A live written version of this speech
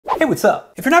Hey, what's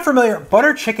up? If you're not familiar,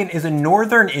 butter chicken is a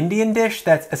northern Indian dish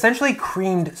that's essentially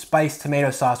creamed spiced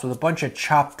tomato sauce with a bunch of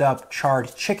chopped up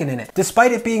charred chicken in it.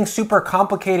 Despite it being super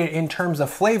complicated in terms of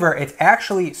flavor, it's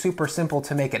actually super simple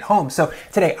to make at home. So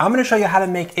today I'm gonna show you how to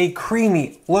make a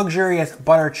creamy, luxurious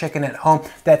butter chicken at home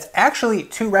that's actually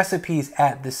 2 recipes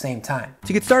at the same time.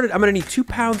 To get started, I'm gonna need 2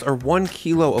 pounds or 1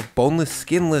 kilo of boneless,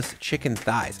 skinless chicken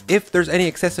thighs. If there's any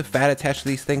excessive fat attached to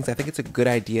these things, I think it's a good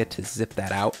idea to zip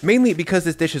that out. Mainly because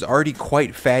this dish is already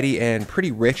quite fatty and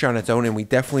pretty rich on its own, and we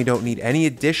definitely don't need any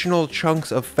additional chunks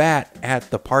of fat at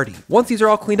the party. Once these are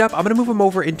all cleaned up, I'm gonna move them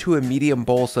over into a medium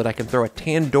bowl so that I can throw a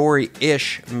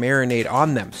tandoori-ish marinade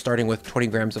on them, starting with 20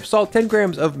 grams of salt, 10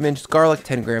 grams of minced garlic,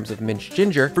 10 grams of minced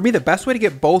ginger. For me, the best way to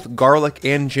get both garlic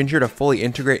and ginger to fully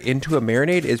integrate into a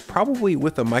marinade is probably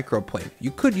with a microplane.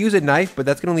 You could use a knife, but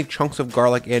that's gonna leave chunks of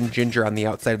garlic and ginger on the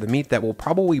outside of the meat that will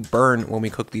probably burn when we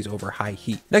cook these over high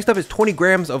heat. Next up is 20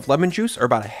 grams of lemon juice, or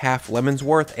about a half lemon's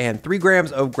worth, and 3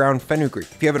 grams of ground fenugreek.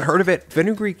 If you haven't heard of it,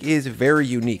 fenugreek is very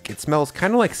unique. It smells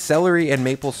kind of like celery and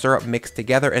maple syrup mixed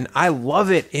together, and I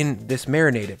love it in this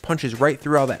marinade. It punches right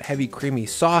through all that heavy creamy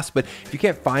sauce, but if you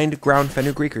can't find ground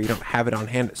fenugreek or you don't have it on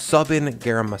hand, sub in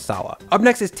garam masala. Up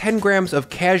next is 10 grams of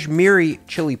kashmiri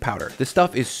chili powder. This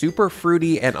stuff is super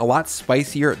fruity and a lot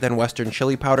spicier than Western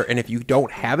chili powder, and if you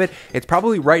don't have it, it's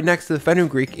probably right next to the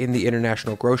fenugreek in the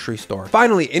international grocery store.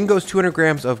 Finally, in goes 200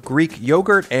 grams of Greek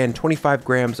yogurt and 25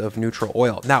 grams of neutral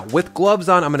oil. Now, with gloves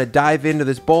on, I'm gonna dive into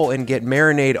this bowl and get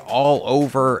marinade all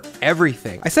over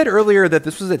everything. I said earlier that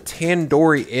this was a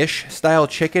tandoori-ish style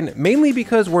chicken, mainly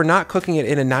because we're not cooking it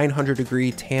in a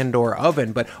 900-degree tandoor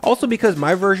oven, but also because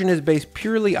my version is based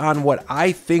purely on what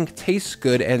I think tastes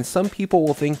good, and some people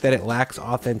will think that it lacks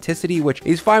authenticity, which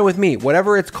is fine with me.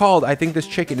 Whatever it's called, I think this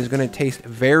chicken is gonna taste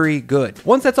very good.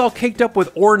 Once that's all caked up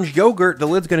with orange yogurt, the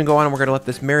lid's gonna go on and we're gonna let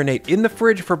this marinate in the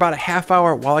fridge for about a half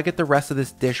hour while I get the rest of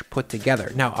this dish put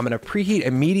together. Now, I'm gonna preheat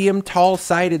a medium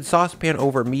tall-sided saucepan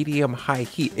over medium-high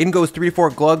heat. In goes 3 to 4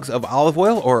 glugs of olive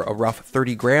oil, or a rough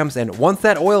 30 grams, and once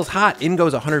that oil's hot, in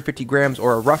goes 150 grams,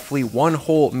 or a roughly 1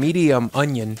 whole medium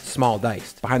onion, small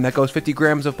diced. Behind that goes 50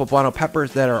 grams of poblano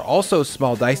peppers that are also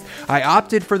small diced. I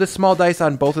opted for the small dice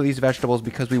on both of these vegetables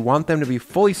because we want them to be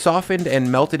fully softened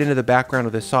and melted into the background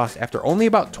of the sauce after only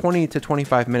about 20 to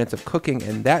 25 minutes of cooking,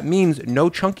 and that means no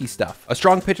chunky stuff. A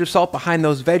strong pinch of salt behind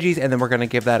those veggies, and then we're gonna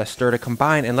give that a stir to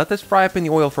combine and let this fry up in the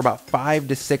oil for about 5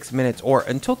 to 6 minutes, or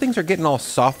until things are getting all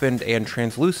softened and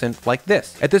translucent like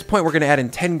this. At this point, we're gonna add in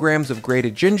 10 grams of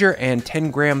grated ginger and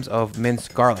 10 grams of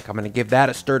minced garlic. I'm gonna give that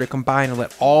a stir to combine and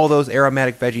let all those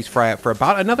aromatic veggies fry up for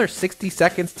about another 60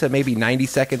 seconds to maybe 90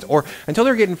 seconds, or until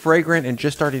they're getting fragrant and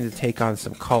just starting to take on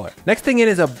some color. Next thing in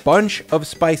is a bunch of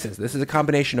spices. This is a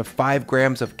combination of 5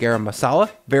 grams of garam masala,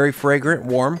 very fragrant,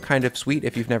 warm, kind of sweet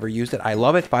if you've never used it. I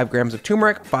love it. 5 grams of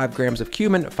turmeric, 5 grams of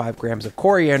cumin, 5 grams of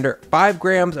coriander, 5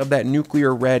 grams of that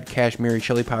nuclear red Kashmiri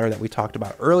chili powder that we talked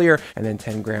about earlier, and then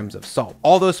 10 grams of salt.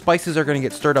 All those spices are going to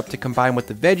get stirred up to combine with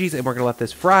the veggies, and we're going to let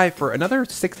this fry for another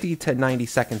 60 to 90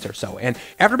 seconds or so. And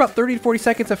after about 30 to 40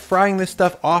 seconds of frying this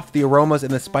stuff off, the aromas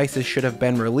and the spices should have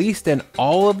been released, and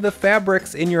all of the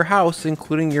fabrics in your house,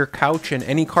 including your couch and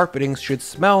any carpeting, should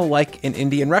smell like an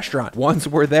Indian restaurant. Once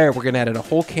we're there, we're going to add in a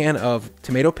whole can of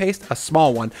tomato paste, a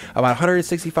small one, about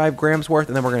 165 grams worth,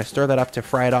 and then we're going to stir that up to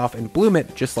fry it off and bloom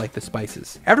it just like the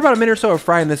spices. After about a minute or so of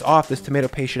frying this off, this tomato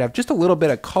paste should have just a little bit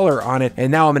of color on it,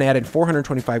 and now I'm going to add in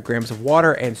 425 grams of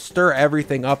water and stir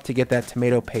everything up to get that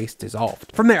tomato paste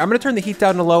dissolved. From there, I'm going to turn the heat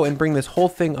down to low and bring this whole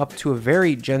thing up to a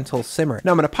very gentle simmer.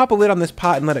 Now I'm going to pop a lid on this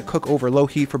pot and let it cook over low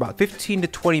heat for about 15 to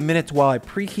 20 minutes while I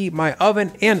preheat my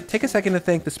oven, and take a second to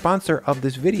thank the sponsor of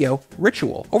this video,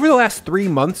 Ritual. Over the last 3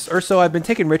 months or so, I've been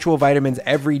taking Ritual vitamins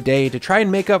every day to try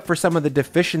and make up for some of the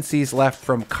deficiencies left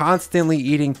from constantly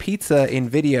eating pizza in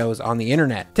videos on the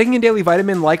internet. Taking a daily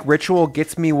vitamin like Ritual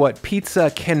gets me what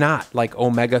pizza cannot, like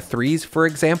omega-3s, for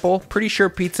example. Pretty sure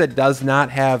pizza does not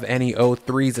have any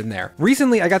O3s in there.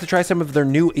 Recently, I got to try some of their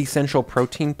new essential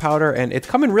protein powder, and it's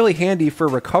come in really handy for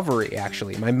recovery,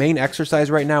 actually. My main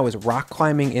exercise right now is rock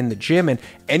climbing in the gym, and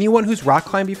anyone who's rock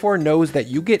climbed before knows that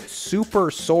you get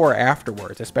super sore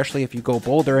afterwards, especially if you go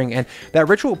bouldering, and that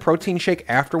Ritual protein shake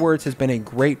afterwards has been a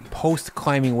great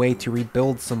post-climbing way to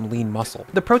rebuild some lean muscle.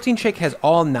 The protein shake has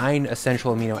all 9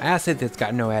 essential amino acids, it's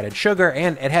got no added sugar,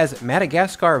 and it has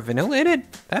Madagascar vanilla in it?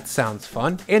 That sounds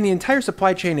fun. And the entire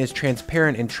supply chain is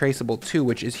transparent and traceable too,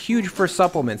 which is huge for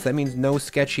supplements. That means no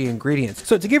sketchy ingredients.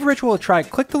 So to give Ritual a try,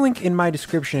 click the link in my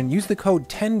description and use the code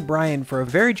 10Brian for a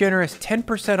very generous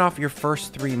 10% off your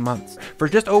first 3 months. For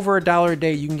just over $1 a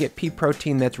day, you can get pea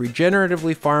protein that's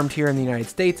regeneratively farmed here in the United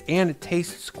States, and it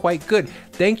tastes quite good.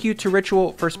 Thank you to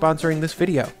Ritual for sponsoring this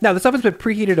video. Now, Now this oven's been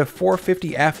preheated to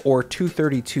 450F or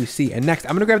 232C. And next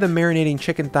I'm gonna grab the marinating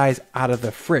chicken thighs out of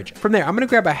the fridge. From there, I'm gonna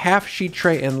grab a half sheet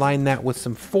tray and line that with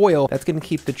some foil. That's gonna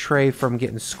keep the tray from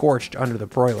getting scorched under the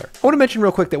broiler. I wanna mention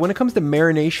real quick that when it comes to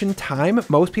marination time,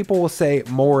 most people will say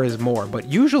more is more, but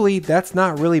usually that's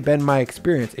not really been my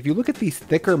experience. If you look at these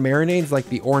thicker marinades like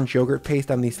the orange yogurt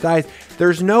paste on these thighs,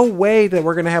 there's no way that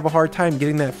we're gonna have a hard time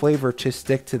getting that flavor to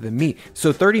stick to the meat.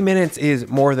 So 30 minutes is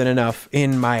more than enough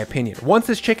in my opinion. Once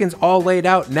this chicken's all laid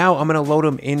out, now I'm gonna load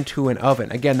them into an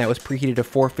oven. Again, that was preheated to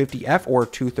 450F or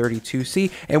 232C,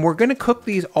 and we're gonna cook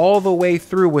these all the way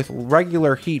through with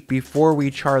regular heat before we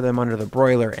char them under the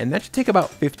broiler, and that should take about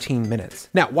 15 minutes.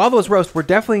 Now, while those roast, we're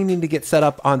definitely need to get set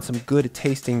up on some good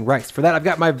tasting rice. For that, I've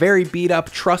got my very beat up,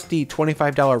 trusty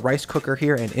 $25 rice cooker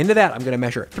here, and into that, I'm gonna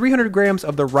measure 300 grams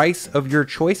of the rice of your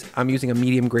choice. I'm using a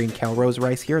medium grain Calrose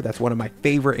rice here. That's one of my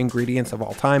favorite ingredients of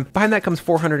all time. Behind that comes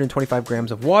 425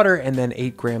 grams of water and then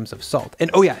 8 grams of salt.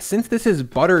 And oh yeah, since this is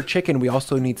butter chicken, we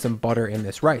also need some butter in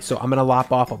this rice. So I'm gonna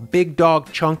lop off a big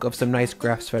dog chunk of some nice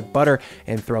grass-fed butter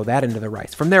and throw that into the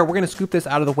rice. From there, we're gonna scoop this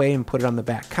out of the way and put it on the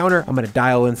back counter. I'm gonna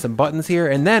dial in some buttons here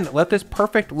and then let this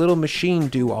perfect little machine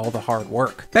do all the hard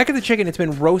work. Back at the chicken, it's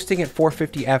been roasting at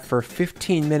 450F for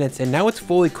 15 minutes and now it's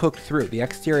fully cooked through. The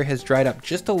exterior has dried up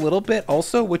just a little bit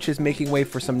also, which is making way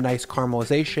for some nice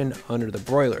caramelization under the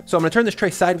broiler. So I'm gonna turn this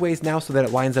tray sideways now so that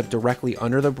it lines up directly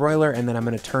under the broiler, and then I'm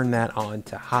gonna turn that on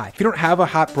to high. If you don't have a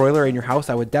hot broiler in your house,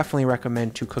 I would definitely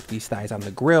recommend to cook these thighs on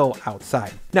the grill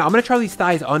outside. Now I'm gonna char these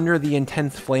thighs under the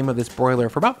intense flame of this broiler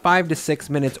for about 5 to 6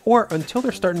 minutes or until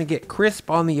they're starting to get crisp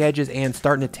on the edges and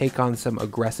starting to take on some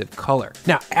aggressive color.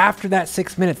 Now after that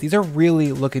 6 minutes, these are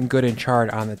really looking good and charred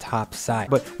on the top side,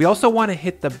 but we also wanna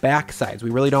hit the back sides. We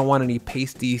really don't want any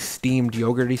pasty, steamed,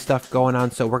 yogurty stuff going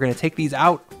on, so we're gonna take these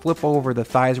out, flip over the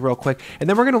thighs real quick, and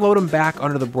then we're gonna load them back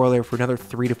under the broiler for another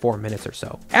 3 to 4 minutes or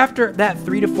so. After that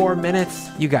 3 to 4 minutes,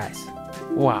 you guys,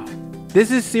 wow. This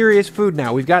is serious food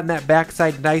now. We've gotten that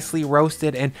backside nicely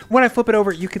roasted, and when I flip it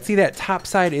over, you can see that top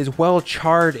side is well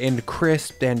charred and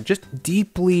crisp and just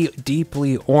deeply,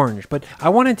 deeply orange. But I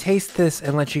wanna taste this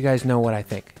and let you guys know what I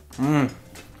think.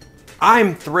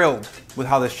 I'm thrilled with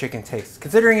how this chicken tastes.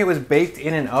 Considering it was baked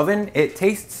in an oven, it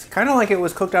tastes kind of like it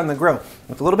was cooked on the grill.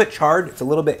 It's a little bit charred, it's a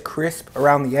little bit crisp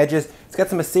around the edges. It's got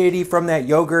some acidity from that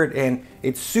yogurt and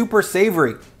it's super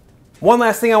savory. One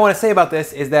last thing I want to say about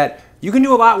this is that you can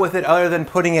do a lot with it other than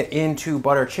putting it into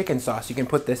butter chicken sauce. You can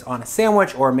put this on a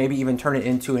sandwich or maybe even turn it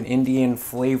into an Indian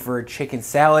flavored chicken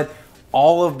salad.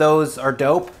 All of those are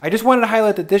dope. I just wanted to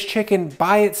highlight that this chicken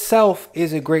by itself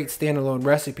is a great standalone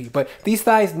recipe, but these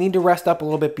thighs need to rest up a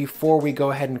little bit before we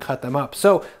go ahead and cut them up.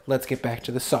 So let's get back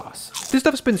to the sauce. This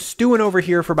stuff's been stewing over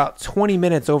here for about 20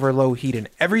 minutes over low heat and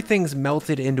everything's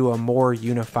melted into a more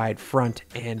unified front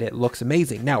and it looks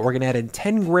amazing. Now we're gonna add in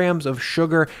 10 grams of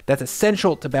sugar. That's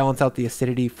essential to balance out the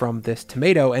acidity from this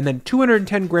tomato, and then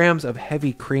 210 grams of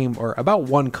heavy cream, or about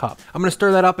 1 cup. I'm gonna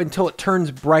stir that up until it turns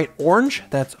bright orange.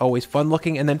 That's always fun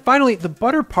looking. And then finally, the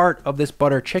butter part of this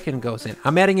butter chicken goes in.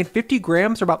 I'm adding in 50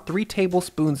 grams or about 3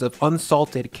 tablespoons of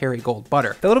unsalted Kerrygold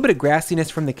butter. The little bit of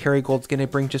grassiness from the Kerrygold is going to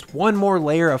bring just one more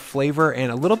layer of flavor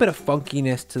and a little bit of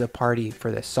funkiness to the party for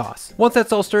this sauce. Once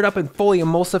that's all stirred up and fully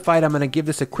emulsified, I'm going to give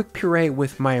this a quick puree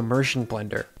with my immersion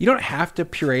blender. You don't have to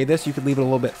puree this. You could leave it a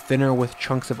little bit thinner with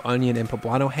chunks of onion and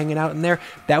poblano hanging out in there.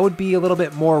 That would be a little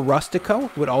bit more rustico,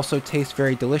 would also taste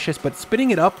very delicious, but spinning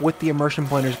it up with the immersion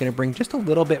blender is going to bring just a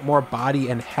little bit more body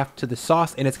and heft to the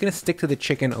sauce, and it's gonna stick to the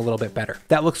chicken a little bit better.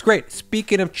 That looks great.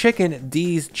 Speaking of chicken,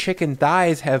 these chicken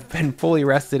thighs have been fully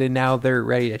rested and now they're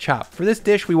ready to chop. For this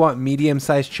dish, we want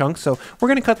medium-sized chunks, so we're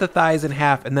gonna cut the thighs in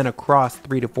half and then across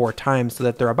 3 to 4 times so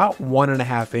that they're about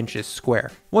 1.5 inches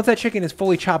square. Once that chicken is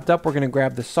fully chopped up, we're gonna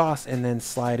grab the sauce and then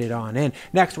slide it on in.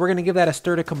 Next, we're gonna give that a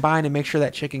stir to combine and make sure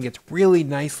that chicken gets really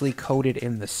nicely coated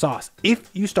in the sauce. If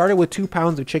you started with 2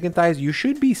 pounds of chicken thighs, you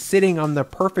should be sitting on the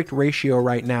perfect ratio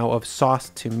right now of sauce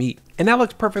to meat. And that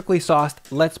looks perfectly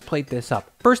sauced. Let's plate this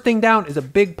up. First thing down is a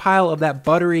big pile of that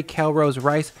buttery Calrose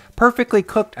rice, perfectly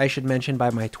cooked, I should mention, by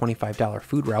my $25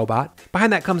 food robot.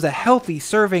 Behind that comes a healthy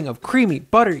serving of creamy,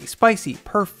 buttery, spicy,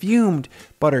 perfumed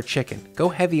butter chicken. Go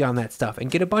heavy on that stuff and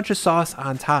get a bunch of sauce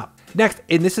on top. Next,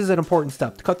 and this is an important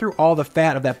step, to cut through all the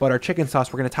fat of that butter chicken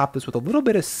sauce, we're gonna top this with a little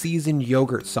bit of seasoned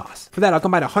yogurt sauce. For that, I'll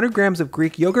combine 100 grams of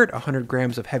Greek yogurt, 100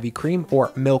 grams of heavy cream,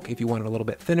 or milk if you want it a little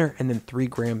bit thinner, and then 3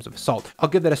 grams of salt. I'll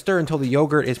give that a stir until the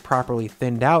yogurt is properly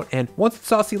thinned out, and once it's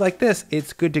saucy like this,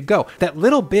 it's good to go. That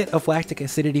little bit of lactic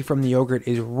acidity from the yogurt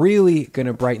is really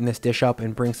gonna brighten this dish up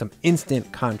and bring some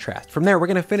instant contrast. From there, we're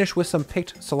gonna finish with some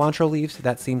picked cilantro leaves.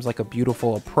 That seems like a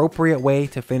beautiful, appropriate way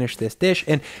to finish this dish,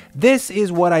 and this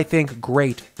is what I think think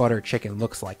great butter chicken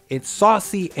looks like. It's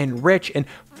saucy and rich and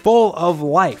full of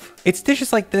life. It's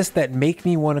dishes like this that make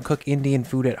me want to cook Indian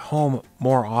food at home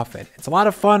more often. It's a lot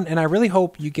of fun, and I really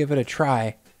hope you give it a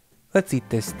try. Let's eat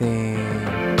this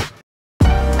thing.